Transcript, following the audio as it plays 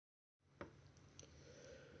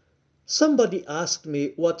Somebody asked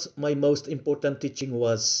me what my most important teaching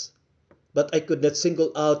was, but I could not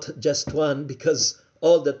single out just one because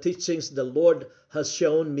all the teachings the Lord has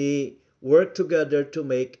shown me work together to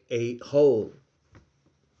make a whole.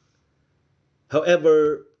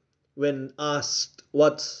 However, when asked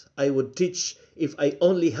what I would teach if I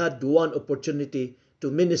only had one opportunity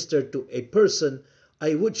to minister to a person,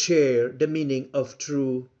 I would share the meaning of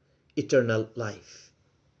true eternal life.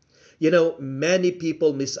 Many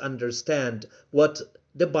people misunderstand what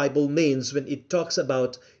the Bible means when it talks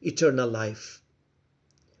about eternal life.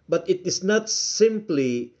 But it is not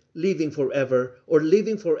simply living forever or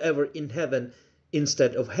living forever in heaven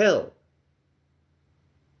instead of hell.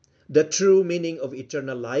 The true meaning of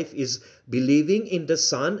eternal life is believing in the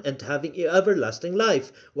Son and having everlasting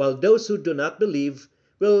life, while those who do not believe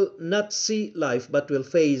will not see life but will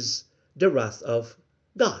face the wrath of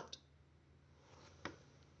God.